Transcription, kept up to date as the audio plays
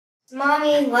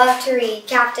Mommy loved to read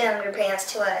Captain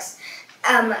Underpants to us.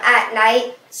 At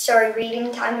night, started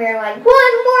reading time, we were like, 1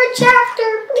 more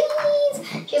chapter,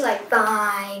 please. She's like,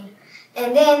 fine.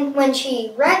 And then when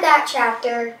she read that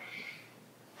chapter,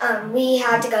 we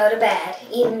had to go to bed,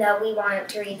 even though we wanted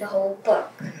to read the whole book.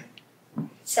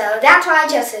 So that's why I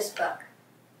chose this book,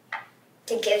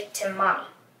 to give to Mommy.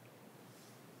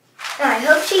 And I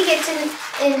hope she gets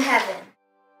in heaven.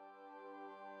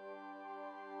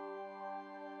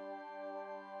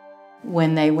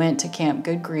 When they went to Camp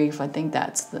Good Grief, I think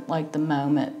that's the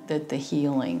moment that the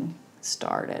healing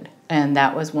started. And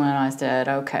that was when I said,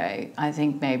 okay, I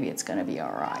think maybe it's going to be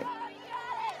all right.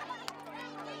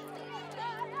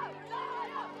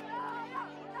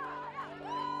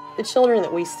 The children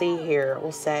that we see here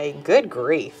will say, good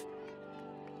grief.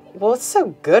 Well, what's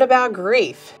so good about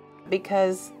grief?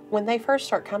 Because when they first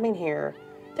start coming here,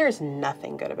 there's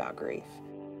nothing good about grief.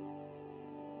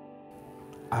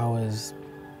 I was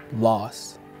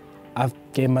lost. I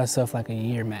gave myself like a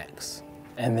year max.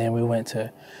 And then we went to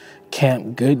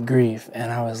Camp Good Grief, and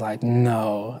I was like,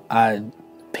 no,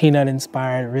 peanut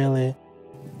inspired, really.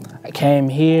 I came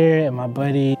here, and my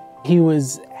buddy, he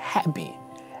was happy.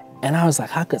 And I was like,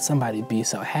 how could somebody be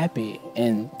so happy?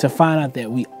 And to find out that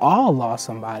we all lost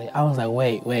somebody, I was like,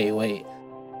 wait.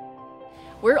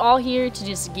 We're all here to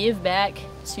just give back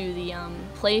to the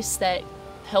place that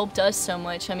helped us so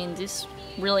much. I mean, this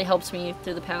really helped me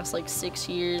through the past 6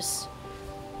 years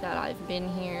that I've been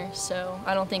here. So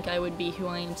I don't think I would be who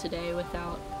I am today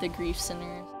without the Grief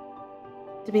Center.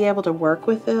 To be able to work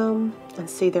with them and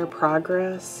see their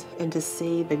progress and to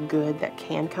see the good that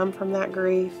can come from that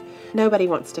grief, nobody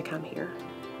wants to come here.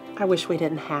 I wish we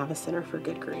didn't have a Center for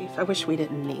Good Grief. I wish we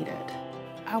didn't need it.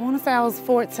 I want to say I was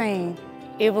 14.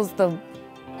 It was wow,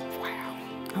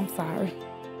 I'm sorry.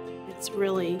 It's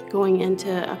really going into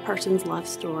a person's life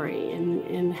story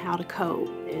and how to cope,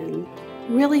 and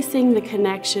really seeing the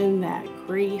connection that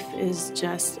grief is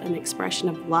just an expression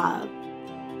of love.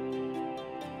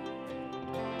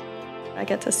 I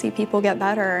get to see people get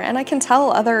better, and I can tell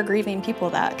other grieving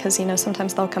people that, because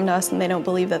sometimes they'll come to us and they don't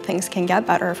believe that things can get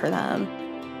better for them.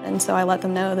 And so I let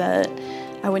them know that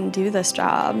I wouldn't do this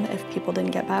job if people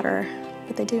didn't get better,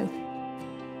 but they do.